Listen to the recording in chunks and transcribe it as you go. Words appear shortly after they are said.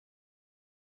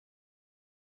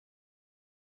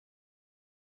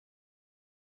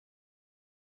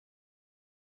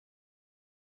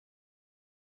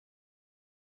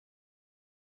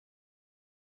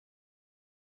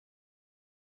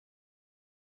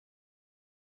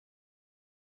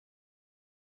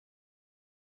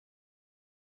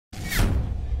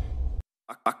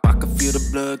I can feel the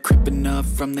blood creeping up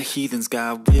from the heathens.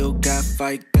 Got will, got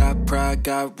fight, got pride,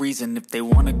 got reason. If they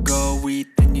wanna go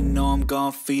eat, then you know I'm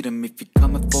gonna feed them. If you're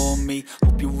coming for me,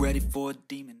 hope you're ready for a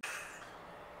demon.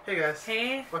 Hey guys.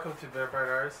 Hey. Welcome to Vampire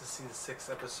Diaries. This is season 6,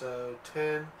 episode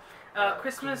 10.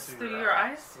 Christmas through your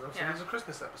eyes? So yeah. It's a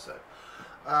Christmas episode.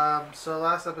 So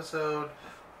last episode,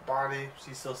 Bonnie,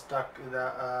 she's still stuck in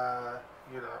that,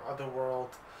 other world.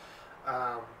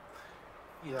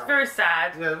 It's very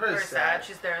sad. Yeah, very sad.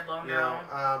 She's there alone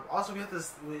now. Also, we have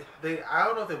this. I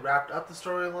don't know if they wrapped up the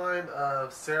storyline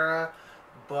of Sarah,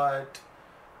 but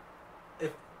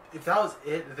if that was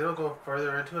it, if they don't go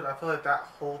further into it, I feel like that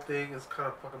whole thing is kind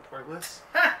of fucking pointless.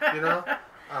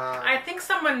 I think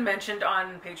someone mentioned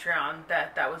on Patreon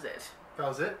that was it. That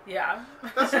was it? Yeah.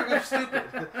 That's fucking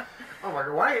stupid. Oh my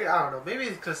god, why? I don't know. Maybe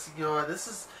it's because, this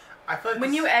is. I feel like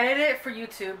when you edit it for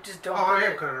YouTube, just don't. I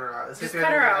am cutting her out. Just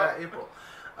cut her out. April.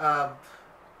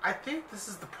 I think this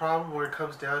is the problem where it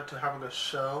comes down to having a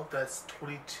show that's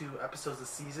 22 episodes a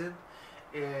season,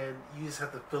 and you just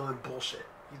have to fill in bullshit.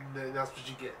 And that's what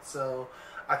you get. So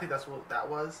I think that's what that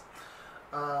was.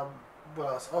 What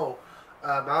else? Oh,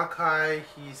 Malachi,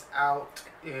 he's out,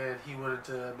 and he went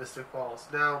into Mystic Falls.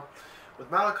 Now, with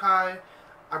Malachi,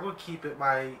 I'm gonna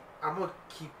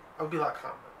be a lot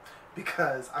calmer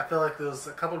because I feel like there's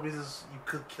a couple of reasons you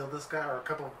could kill this guy, or a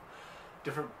couple of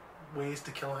different ways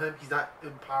to kill him. He's not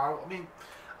in power. I mean,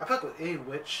 I feel like with any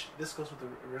witch, this goes with the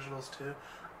originals too,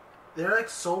 they're like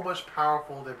so much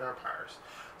powerful than vampires.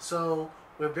 So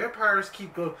when vampires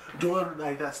keep doing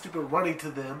like that stupid running to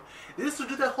them, they just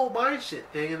do that whole mind shit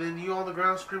thing, and then you on the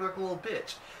ground scream like a little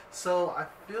bitch. So I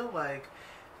feel like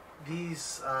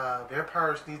these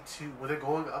vampires need to, when they're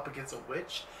going up against a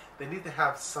witch, they need to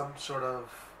have some sort of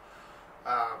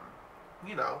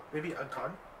maybe a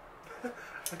gun.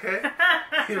 Okay?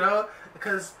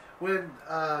 Because when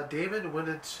David went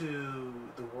into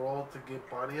the world to get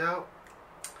Bonnie out,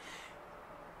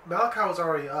 Malachi was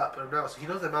already up and now, so he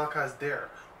knows that Malachi's there.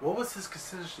 What was his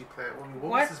contingency plan?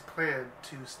 What was his plan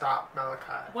to stop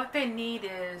Malachi? What they need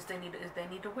is they need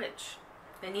a witch.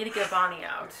 They need to get Bonnie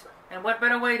out. And what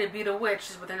better way to beat a witch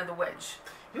is with another witch?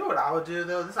 You know what I would do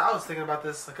though? I was thinking about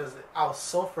this because I was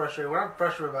so frustrated. When I'm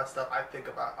frustrated about stuff, I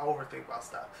overthink about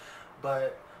stuff.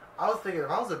 But I was thinking, if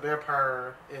I was a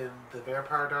vampire in the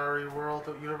Vampire Diary world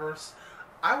universe,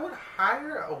 I would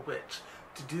hire a witch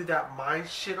to do that mind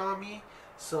shit on me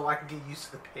so I can get used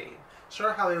to the pain.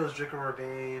 Sure, how they was drinking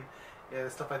Ravane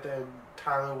and stuff like that, and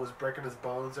Tyler was breaking his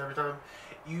bones every time.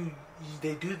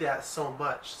 They do that so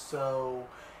much, so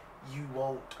you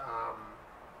won't,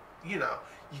 you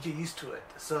get used to it.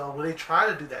 So when they try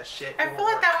to do that shit, I feel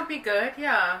like that would be good.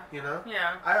 Yeah.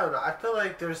 Yeah. I don't know. I feel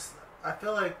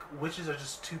like witches are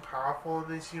just too powerful in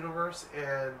this universe,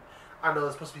 and I know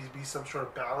it's supposed to be some sort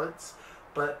of balance,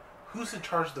 but who's in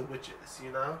charge of the witches,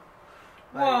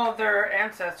 Well, they're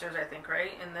ancestors, I think,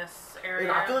 right? In this area.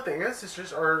 And I feel like the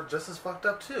ancestors are just as fucked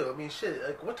up, too. I mean, shit,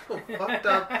 like, what type of fucked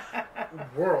up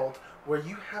world where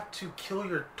you have to kill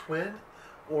your twin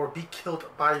or be killed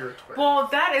by your twin? Well,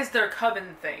 that is their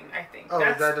coven thing, I think. Oh,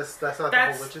 that's not the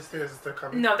whole witches thing? Is it their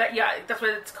coven? No, that's what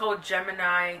it's called,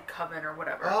 Gemini Coven or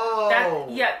whatever. Oh!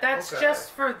 That's okay.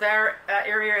 Just for their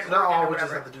area. So not all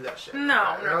witches have to do that shit.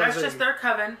 No, that's just their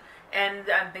coven. And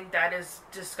I think that is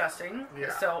disgusting.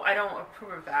 Yeah. So I don't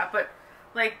approve of that. But,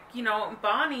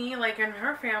 Bonnie, in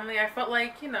her family, I felt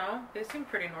like, they seem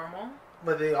pretty normal.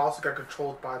 But they also got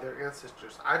controlled by their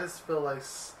ancestors. I just feel like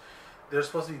there's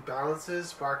supposed to be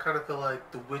balances, but I kind of feel like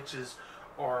the witches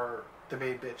are the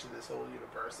main bitch in this whole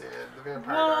universe. And the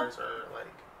Vampire Diaries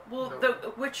are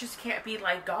the witches can't be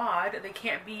like God. They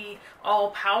can't be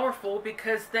all powerful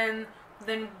because then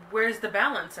where's the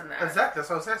balance in that? Exactly, that's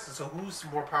what I was asking. So who's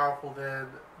more powerful than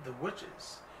the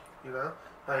witches?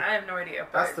 I have no idea.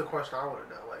 That's the question I want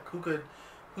to know. Like, who could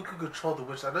control the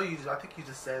witches? I think you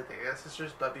just said the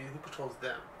ancestors, but who controls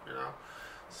them?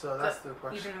 So that's the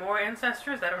question. Even more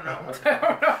ancestors? I don't know.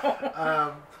 I don't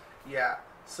know. Yeah.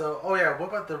 So, what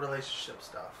about the relationship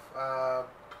stuff?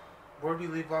 Where did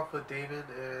we leave off with David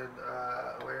and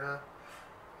Elena?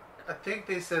 I think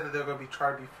they said that they're going to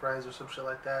trying to be friends or some shit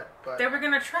like that. But they were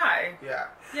going to try. Yeah.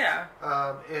 Yeah.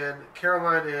 And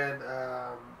Caroline and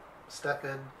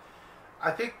Stefan,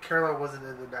 I think Caroline wasn't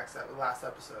in the last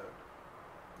episode.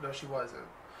 No, she wasn't.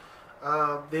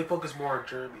 They focused more on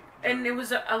Jeremy. And it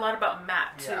was a lot about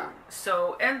Matt, too. Yeah.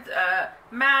 So, and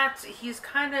Matt, he's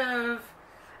kind of,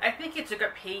 I think he took a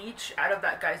page out of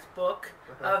that guy's book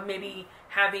of maybe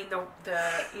having the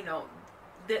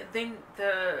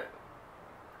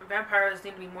vampires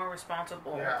need to be more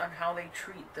responsible on how they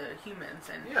treat the humans,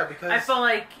 and because I feel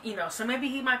like so maybe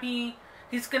he might be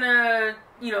he's gonna,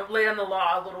 lay down the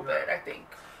law a little bit. I think.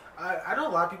 I know a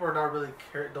lot of people are not really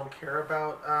don't care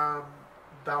about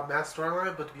Matt's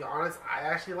storyline, but to be honest, I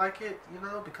actually like it.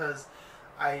 Because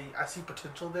I see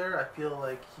potential there. I feel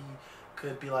like he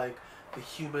could be like the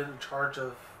human in charge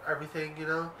of everything.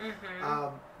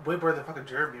 Way better than fucking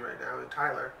Jeremy right now and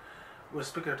Tyler. Well,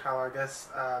 speaking of Tyler, I guess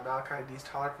Malachi needs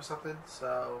Tyler for something.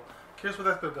 So curious where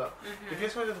that's gonna go. If you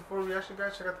guys want to get the full reaction,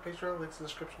 guys, check out the Patreon. Links in the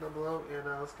description down below, and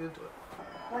let's get into it.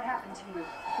 What happened to you?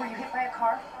 Were you hit by a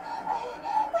car?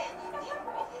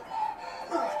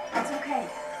 It's okay.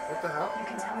 What the hell? You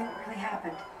can tell me what really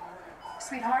happened.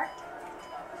 Sweetheart?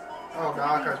 Oh,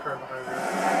 Malachi's right behind me.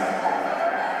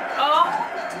 Oh.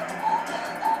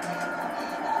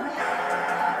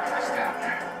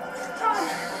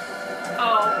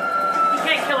 Oh. You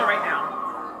can't kill her right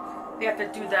now. They have to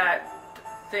do that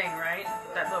thing, right?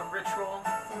 That little ritual.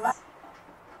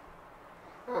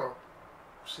 Oh.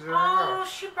 She's in her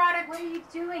house. She brought it. What are you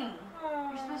doing?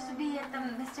 You're supposed to be at the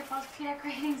Mystic Falls tree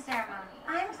decorating ceremony.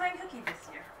 I'm playing hooky this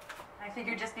year. I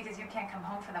figured just because you can't come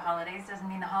home for the holidays doesn't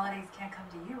mean the holidays can't come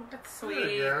to you. That's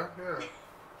sweet. Yeah.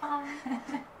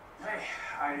 Hey,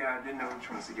 I didn't know which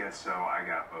ones to get, so I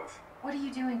got both. What are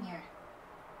you doing here?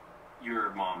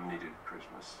 Your mom needed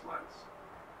Christmas lights.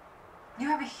 You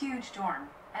have a huge dorm,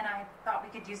 and I thought we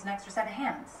could use an extra set of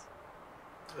hands.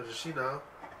 Oh, does she know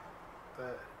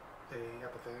that they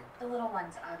have a thing? The little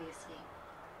ones, obviously.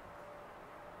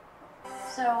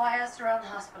 So I asked around the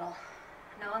hospital.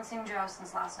 No one's seen Joe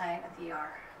since last night at the ER.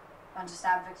 A bunch of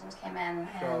stab victims came in,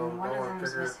 and one of them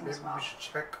was missing as well. Maybe we should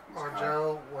check on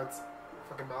Joe once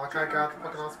fucking Malachi got to the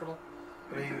fucking hospital.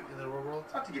 I mean, in the real world.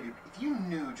 Not to give you, if you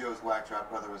knew Joe's whack-job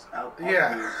brother was out all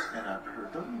Yeah. years and after her,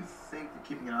 don't you think that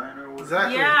keeping an eye on her would...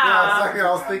 Exactly. Yeah. Exactly what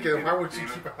I was thinking. Why would you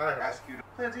keep an eye on her? Ask you to...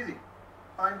 Plan's easy.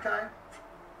 Find Kai,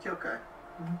 kill Kai.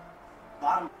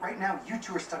 Bottom, right now, you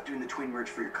two are stuck doing the twin merge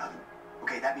for your coven.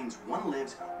 Okay, that means one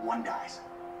lives, one dies.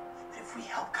 But if we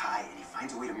help Kai and he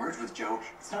finds a way to merge with Joe,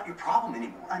 it's not your problem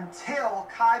anymore. Until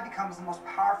Kai becomes the most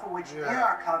powerful witch in Yeah.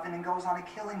 our coven and goes on a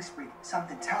killing spree.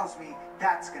 Something tells me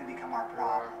that's going to become our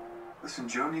problem. Listen,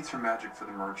 Joe needs her magic for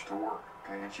the merge to work,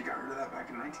 okay? And she got rid of that back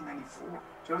in 1994.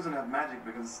 Joe doesn't have magic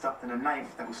because it's stuffed in a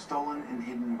knife that was stolen and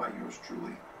hidden by yours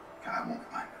truly. Kai won't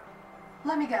find it.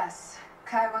 Let me guess.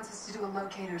 Kai wants us to do a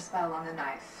locator spell on the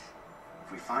knife.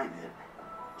 If we find it,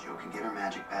 Joe can get her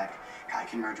magic back, Kai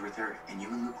can merge with her, and you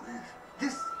and Luke live.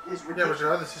 This is Yeah, ridiculous. but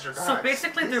your other sister dies. So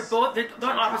basically, they're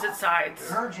on opposite sides.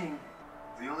 Merging.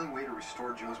 The only way to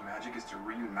restore Joe's magic is to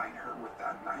reunite her with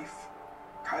that knife.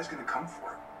 Kai's gonna come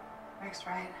for it. Rick's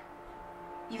right.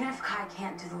 Even if Kai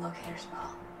can't do the locator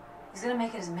spell, he's gonna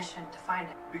make it his mission to find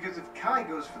it. Because if Kai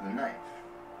goes for the knife,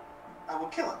 I will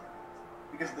kill him.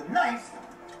 Because the knife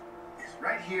is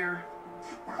right here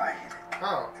where I hit it.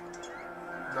 Oh.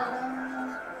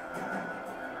 No.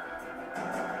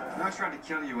 I tried to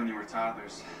kill you when you were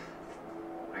toddlers.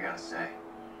 I gotta say.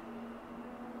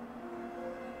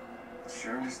 It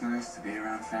sure was nice to be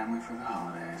around family for the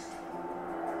holidays.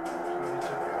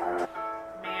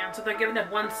 Man, so they're giving them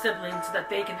one sibling so that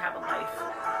they can have a life.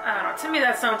 I don't know. To me,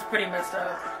 that sounds pretty messed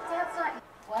up. That's not.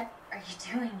 What are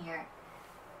you doing here?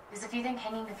 Because if you think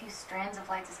hanging a few strands of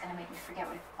lights is going to make me forget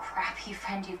what a crappy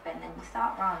friend you've been, then you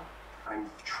thought wrong. I'm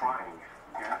trying,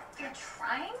 yeah? You're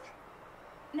trying?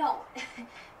 No,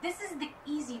 this is the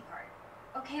easy part.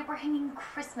 Okay, we're hanging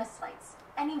Christmas lights.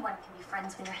 Anyone can be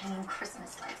friends when you're hanging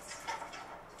Christmas lights.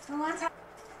 Who wants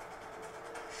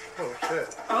Oh,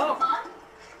 shit. Oh.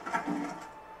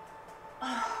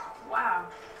 Oh, wow.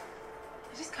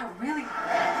 I just got really...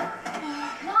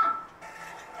 Mom!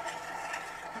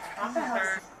 What's wrong with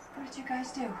her? What did you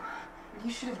guys do?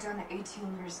 You should have done it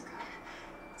 18 years ago.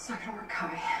 It's not gonna work,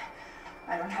 Kai.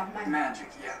 I don't have my... Magic,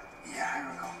 yeah. Yeah, I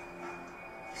recall.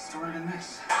 Stored in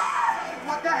this.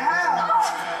 What the hell?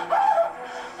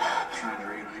 Trying to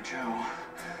reunite Joe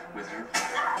with her.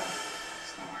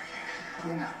 It's not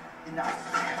working. Enough.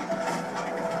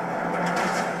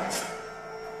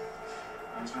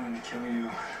 I was willing to kill you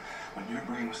when your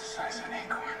brain was the size of an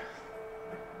acorn.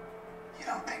 You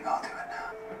don't think I'll do it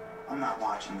now? I'm not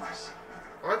watching this.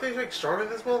 Aren't they like stronger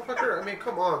than this motherfucker? I mean,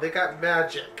 come on. They got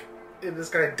magic. And this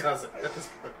guy doesn't at this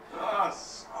point.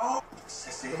 Oh,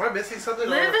 Sissy. Am I missing something?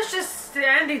 Liv or is just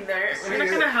standing there. I You're mean,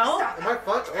 not gonna help? am I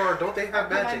fucked or don't they have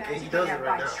magic and he does it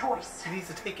right by now? choice. He needs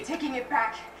to take it. Taking it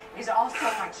back is also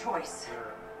my choice.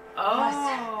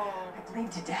 Oh. I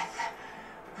bleed to death,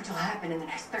 which will happen in the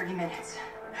next 30 minutes.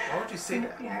 Why would you say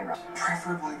that? Yeah, right.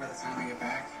 preferably by the time we get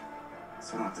back,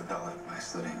 so I don't have to dull it by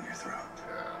slitting your throat.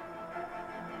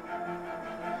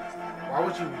 Why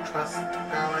would you trust a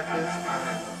guy like this? I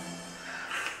don't know.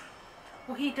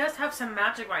 Well, he does have some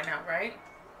magic right now, right?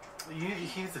 He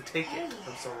needs to take it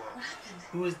from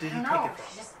someone. Did he I take don't know. it from?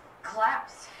 She just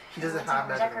collapsed. He doesn't She have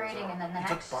was magic. decorating, and then the he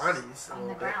next took bodies a on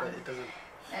little the bit, ground. but it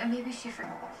doesn't. Maybe she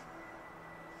forgot.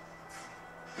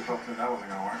 We both knew that wasn't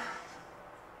gonna work.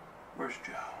 Where's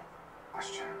Joe?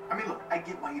 Question. I mean, look, I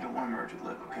get why you don't want to merge with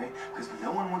Liv, okay? Because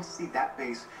no one wants to see that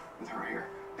face with her hair.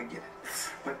 I get it.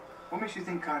 But what makes you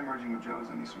think Kai merging with Joe is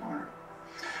any smarter?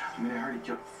 I mean, I heard he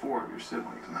killed 4 of your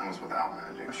siblings, and that was without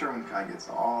magic. I'm sure when Kai gets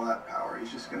all that power,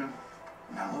 he's just gonna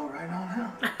mellow right on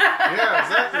out. Yeah,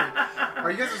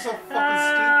 exactly. You guys are so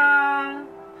fucking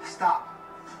stupid. Stop.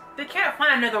 They can't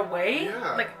find another way?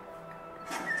 Yeah. Like,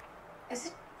 Is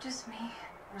it just me?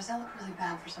 Or does that look really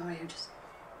bad for somebody who just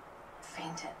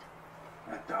fainted?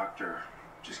 That doctor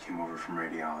just came over from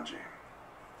radiology.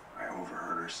 I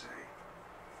overheard her say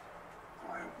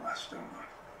glioblastoma.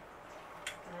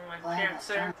 like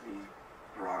cancer. He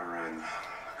brought her in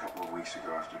a couple of weeks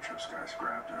ago after Tripp's guys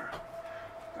grabbed her.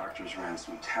 Doctors ran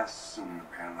some tests and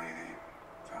apparently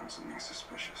they found something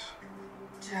suspicious.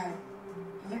 Joe,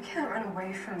 you can't run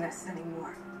away from this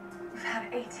anymore. You've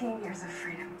had 18 years of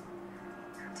freedom.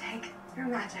 Take your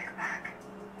magic back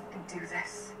and do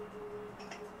this.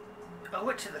 Owe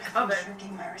it to the I've been coven.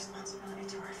 shirking my responsibility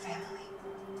to our family.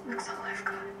 That's all I've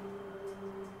got.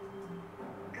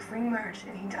 If we merge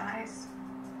and he dies,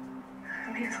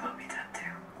 it means what we done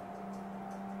too.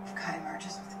 If Kai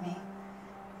merges with me,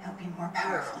 he'll be more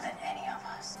powerful than any of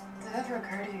us. Did it ever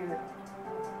occur to you that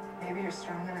maybe you're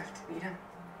strong enough to beat him?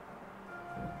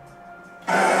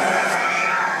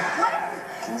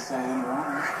 Can't say I didn't want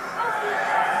her.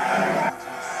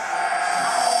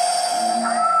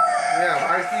 Yeah,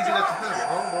 why can't you do that to him?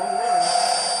 Wrong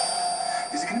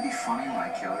way. Is it gonna be funny when I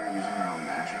kill her using her own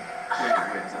magic?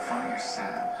 Wait, is that funny or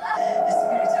sad? The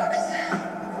spirit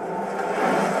talks.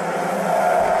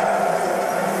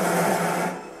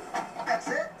 That's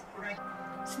it?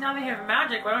 So now they have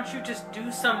magic. Why don't you just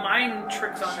do some mind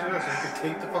tricks on Yeah, them? so you can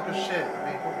take the fucking shit.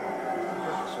 I mean, come on.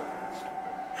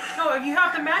 No, if you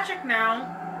have the magic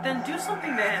now, then do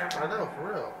something to him. I know,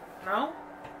 for real. No?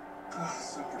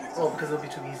 So predictable. Oh, because it'll be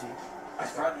too easy. I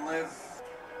fret and live.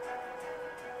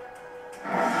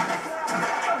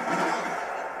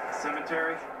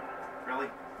 Cemetery? Really?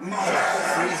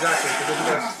 Exactly, because then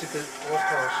you got stupid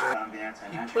horsepower shit. I'm the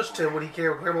anti-magic. He pushed him when he came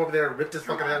over there and ripped his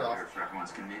fucking head off. For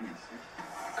everyone's convenience.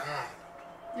 God,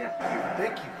 Yeah.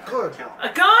 thank you. Good. Kill. A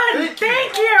gun!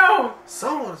 Thank you!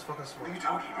 Someone is fucking What smart. are you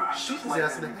talking about? Shoot his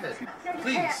ass in the head. No, you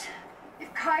Please. can't.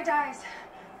 If Kai dies,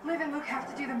 Liv and Luke have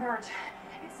to do the merge.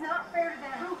 It's not fair to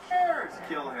them. Who cares?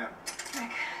 Kill him.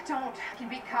 Rick, don't. I can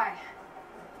beat Kai.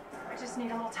 I just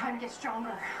need a little time to get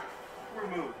stronger.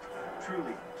 Removed.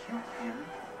 Truly. Kill him.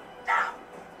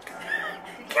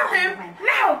 Kill him! Win.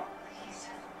 Now! Please.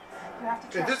 You have to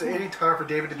If trust there's me. any time for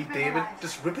David to beat Keep him David, alive.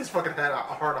 just rip his fucking head out,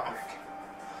 hard off.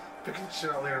 Picking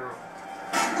shit out later on.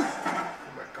 Oh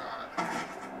my god.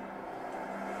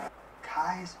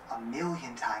 Kai's a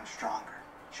million times stronger.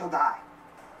 She'll die.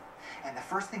 And the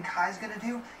first thing Kai's gonna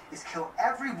do is kill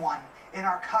everyone in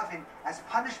our coven as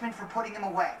punishment for putting him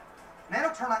away. And then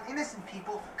he'll turn on innocent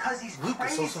people because he's Luke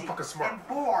is crazy so fucking smart. and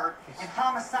bored and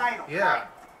homicidal. Yeah.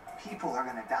 People are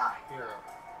gonna die. Yeah.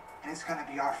 And it's gonna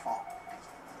be our fault.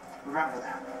 Remember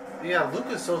that. Yeah, Luke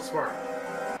is so smart.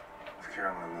 If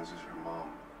Caroline loses her mom,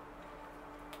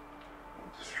 we'll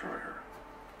destroy her.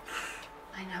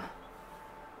 I know.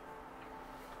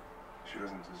 She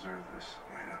doesn't deserve this,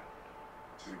 Lena.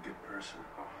 She's a good person.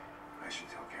 Oh, I should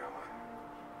tell Caroline.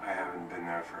 I haven't been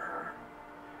there for her.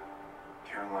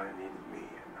 Caroline needed me,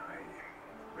 and I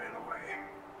ran away.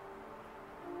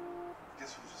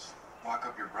 Guess we'll just lock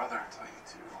up your brother and tell you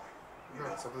to.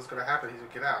 No, something's gonna happen. He's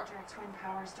gonna get out. Your twin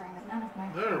powers during the none of my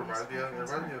No, previous reminds me of- boyfriends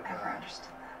reminds me would of ever that.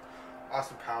 understood that.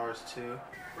 Austin Powers too.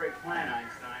 Great plan,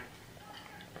 Einstein.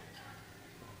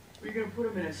 We're gonna put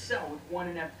him in a cell with one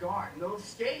inept guard, and they'll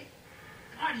escape.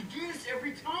 God, you do this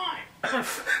every time.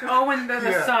 Oh, and the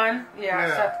Yeah. son. Yeah,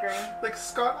 Yeah. Seth Green. Like,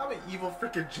 Scott, I'm an evil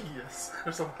freaking genius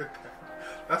or something like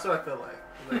that. That's what I feel like.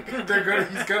 Like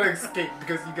he's gonna escape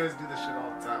because you guys do this shit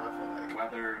all the time. I feel like.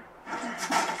 Whether.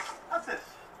 What's this?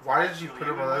 Why did you put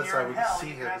him on the other When you're side? in We can hell, see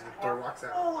you him ask and the for door walks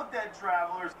out. Full of dead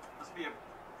travelers. Must be a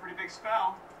pretty big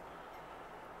spell.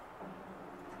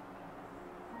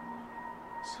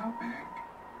 So big.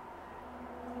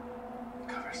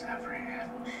 Covers every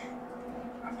inch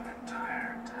of an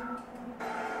entire town.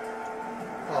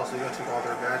 Oh, so you're gonna take all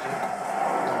their magic?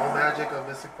 The whole magic of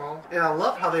Mystic Falls? And I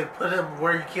love how they put him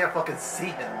where you can't fucking see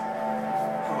him.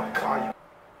 Oh my god.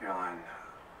 Caroline,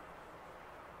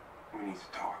 we need to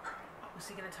talk. Was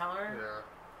he gonna tell her?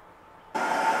 Yeah.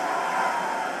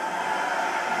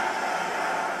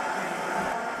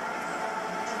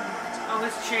 Oh,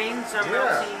 his chains are Yeah.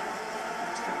 melting.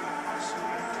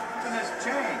 And his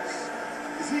chains.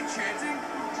 Is he chanting?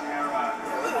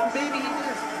 Maybe he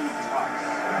is.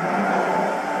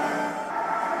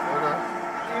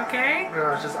 You okay?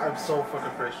 No, it's just I'm so fucking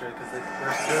frustrated because they're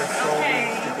so Okay.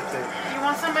 many stupid things. You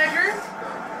want some measures?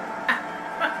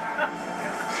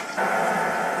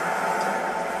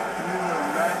 You little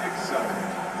magic sucker.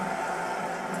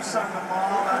 You sucked up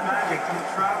all that magic from the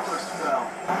traveler spell.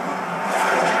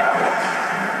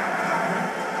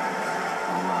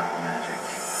 A lot of magic.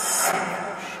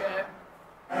 Oh shit.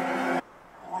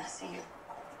 I want to see you.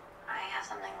 I have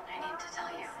something I need to tell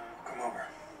you. Come over.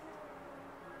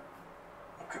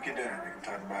 I'll cook you dinner. We can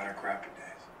talk about our crappy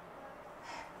days.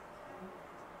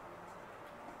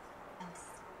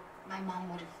 My mom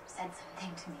would have said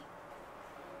something to me.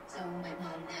 So my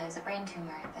mom has a brain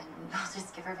tumor, then I'll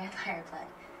just give her vampire blood.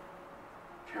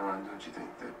 Caroline, don't you think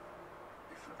that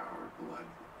if our blood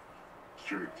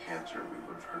cured cancer, we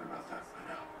would have heard about that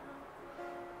by now?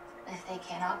 If they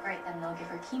can't operate, then they'll give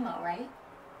her chemo, right?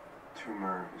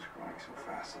 Tumor is growing so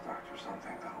fast, the doctors don't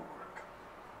think that'll work.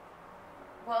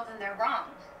 Well, then they're wrong.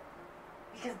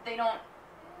 Because they don't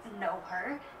know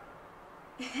her.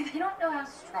 They don't know how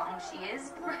strong she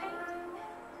is, right?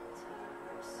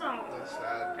 Oh. That's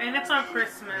sad. And it's on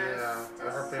Christmas. Yeah,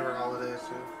 they're her favorite holidays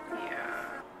too.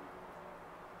 Yeah.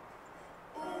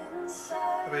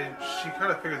 I mean, she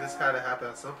kind of figured this had to happen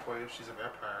at some point if she's a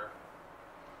vampire.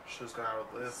 She was gonna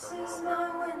outlive her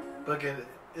mom. But again,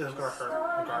 it was gonna hurt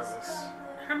regardless.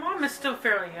 Her mom is still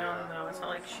fairly young, though. It's not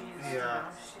like she's. Yeah. You know,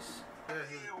 she's. Yeah,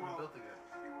 he was rebuilding it.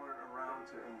 You weren't around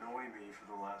to annoy me for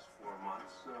the last 4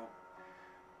 months, so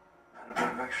I had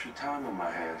a bit of extra time on my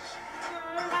hands.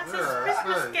 That's his Yeah, that's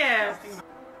Christmas nice.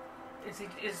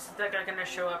 gift. Is that guy gonna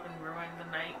show up and ruin the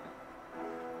night?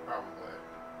 Probably.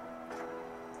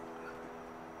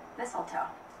 Mistletoe.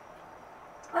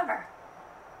 Clever.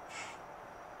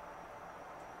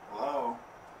 Hello?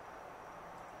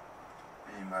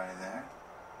 Anybody there?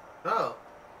 No,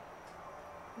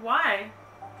 Why?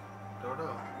 don't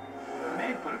know.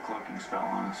 May put a cloaking spell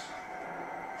on us.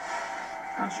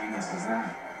 How genius is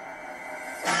that?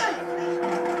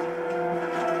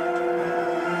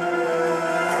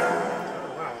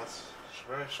 Oh, wow, that's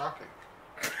very shocking.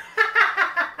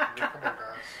 I mean, come on,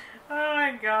 guys. Oh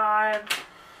my god.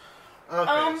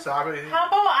 Okay, so I mean, How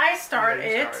about I start Yeah,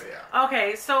 you it? start it, yeah.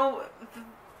 Okay, so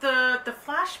the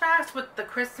flashbacks with the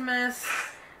Christmas,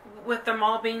 with them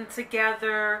all being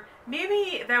together,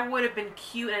 maybe that would have been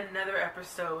cute in another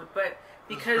episode, but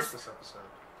this is because Christmas episode.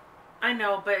 I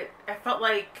know, but I felt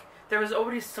like there was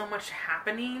already so much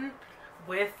happening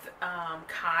with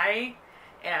Kai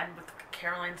and with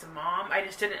Caroline's mom. I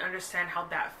just didn't understand how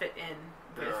that fit in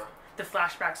with Yeah. the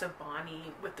flashbacks of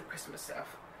Bonnie with the Christmas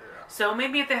stuff. Yeah. So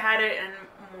maybe if they had it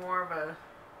in more of a...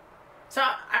 So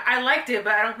I liked it,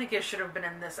 but I don't think it should have been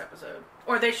in this episode.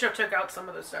 Or they should have took out some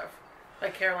of the stuff.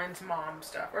 Like Caroline's mom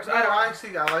stuff. Or No, I don't know.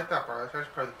 actually, I like that part. That's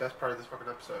actually probably the best part of this fucking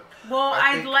episode. Well,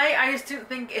 I I just didn't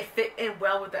think it fit in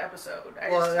well with the episode.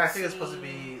 I think it's supposed to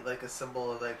be like a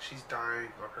symbol of like she's dying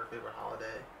on her favorite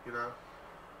holiday, you know?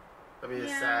 I mean,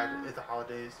 it's sad. It's the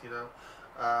holidays, you know?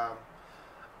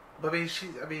 But I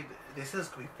mean, they said it's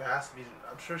going to be fast. I mean,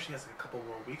 I'm sure she has like a couple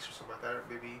more weeks or something like that,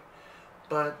 maybe.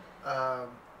 But,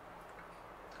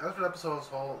 as for the episode as a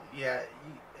whole, yeah,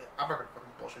 I'm not going to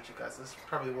fucking bullshit you guys. This is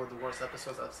probably one of the worst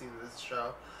episodes I've seen in this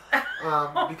show.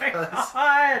 Oh Because,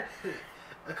 my god!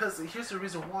 because here's the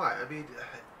reason why. I mean,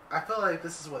 I feel like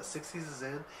this is what 6 seasons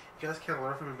in. You guys can't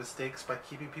learn from your mistakes by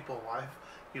keeping people alive,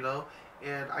 you know.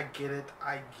 And I get it.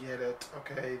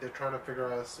 Okay, they're trying to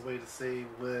figure out a way to save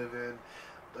Liv and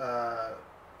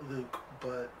Luke,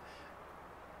 but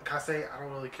can I say I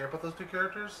don't really care about those two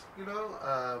characters, you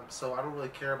know. So I don't really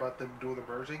care about them doing the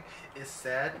merging. It's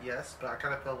sad, yes, but I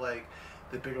kind of feel like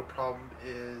the bigger problem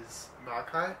is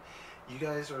Malachi. You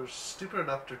guys are stupid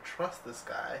enough to trust this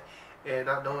guy and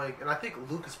not knowing, and I think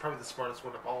Luke is probably the smartest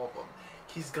one of all of them.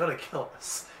 He's gonna kill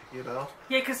us, you know?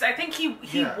 Yeah, because I think he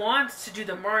Yeah. wants to do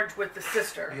the merge with the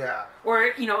sister. Yeah. Or,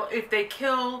 you know, if they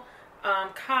kill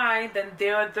Kai, then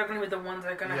they're going to be the ones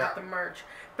that are going to Yeah. have to merge.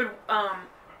 But,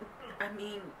 I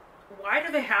mean, why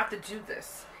do they have to do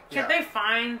this? Can't Yeah. they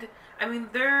find... I mean,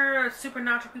 they're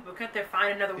supernatural people. Can't they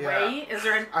find another Yeah. way? Is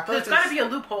there... I feel There's like got to be a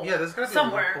loophole. Yeah, there's got to be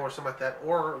somewhere. a loophole or something like that.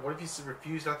 Or what if you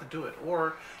refuse not to do it?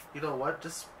 Or, you know what?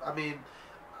 Just, I mean,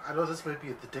 I know this might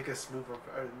be the dickest move or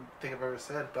thing I've ever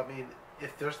said, but I mean,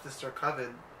 if there's their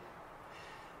coven,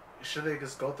 should they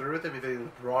just go through with it? I mean, they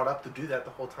brought up to do that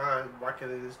the whole time. Why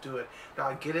can't they just do it? Now,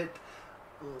 I get it.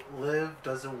 Liv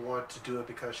doesn't want to do it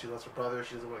because she loves her brother.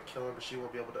 She doesn't want to kill him, but she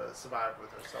won't be able to survive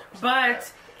with herself.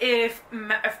 But if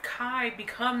Kai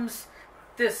becomes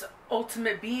this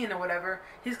ultimate being or whatever,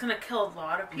 he's gonna kill a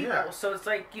lot of people. Yeah. So it's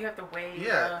like you have to weigh.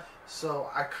 Yeah. So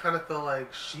I kind of feel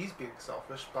like she's being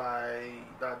selfish by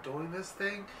not doing this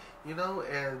thing, you know,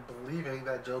 and believing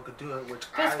that Joe could do it. Which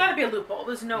There's got to be a loophole.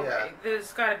 There's no way.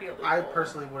 There's got to be a loophole. I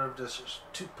personally would have just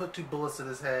put 2 bullets in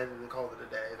his head and then called it a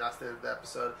day. And that's the end of the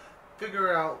episode.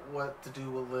 Figure out what to do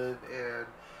with Liv and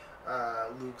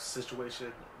Luke's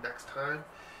situation next time.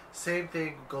 Same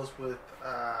thing goes with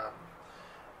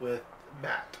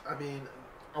Matt. I mean,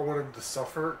 I want him to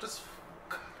suffer. Just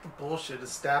bullshit.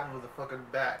 Just stab him with a fucking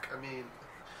back. I mean,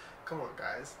 come on,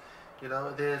 guys. You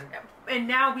know, then... And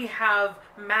now we have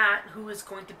Matt, who is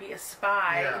going to be a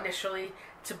spy initially,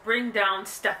 to bring down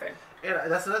Stefan.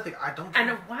 And that's another thing. I don't...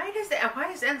 And why is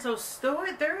Enzo so...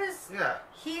 There is... Yeah.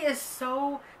 He is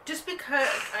so... Just because...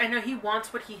 I know he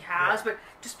wants what he has, but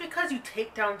just because you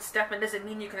take down Stefan doesn't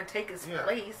mean you're going to take his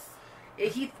place.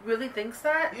 If he really thinks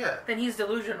that, then he's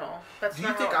delusional. That's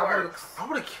not how it works. I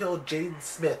want to kill Jaden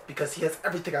Smith because he has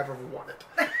everything I've ever wanted?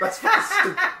 That's fucking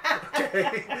stupid.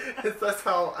 Okay? That's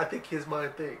how I think his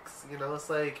mind thinks. You know, it's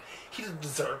like, he doesn't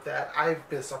deserve that. I've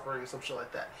been suffering or some shit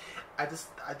like that.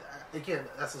 Again,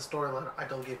 that's a storyline I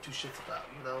don't give 2 shits about.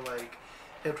 You know, like,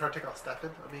 him trying to take out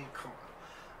Stefan. I mean, come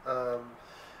on.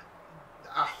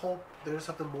 I hope there's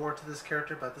something more to this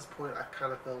character, but at this point, I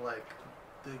kind of feel like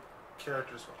the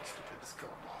character's fucking stupid. Just kill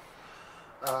him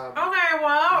off. Okay,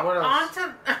 well, on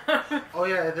to... Oh,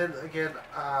 yeah, and then, again,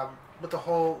 with the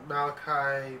whole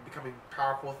Malachi becoming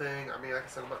powerful thing, I mean, like I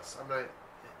said, I'm not...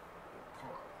 Come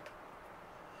on.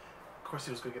 Of course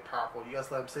he was going to get powerful. You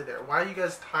guys let him sit there. Why are you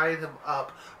guys tying him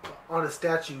up on a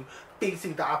statue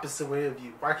facing the opposite way of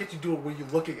you? Why can't you do it when you're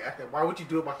looking at him? Why would you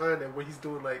do it behind him when he's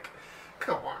doing, like...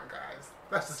 Come on, guys.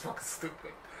 That's just fucking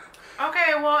stupid.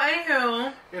 Okay, well,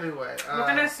 anywho. Anyway, we're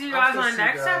gonna see you guys on the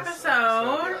next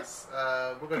episode. Yes,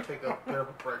 we're gonna take a bit of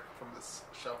a break from this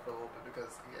show for a little bit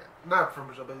because, not from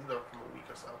a show, but from a week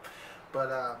or so. But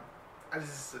I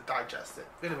just digest it.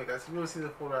 Anyway, guys, if you want to see the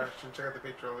full reaction, check out the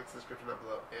Patreon links in the description down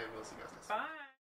below, and we'll see you guys next time. Bye.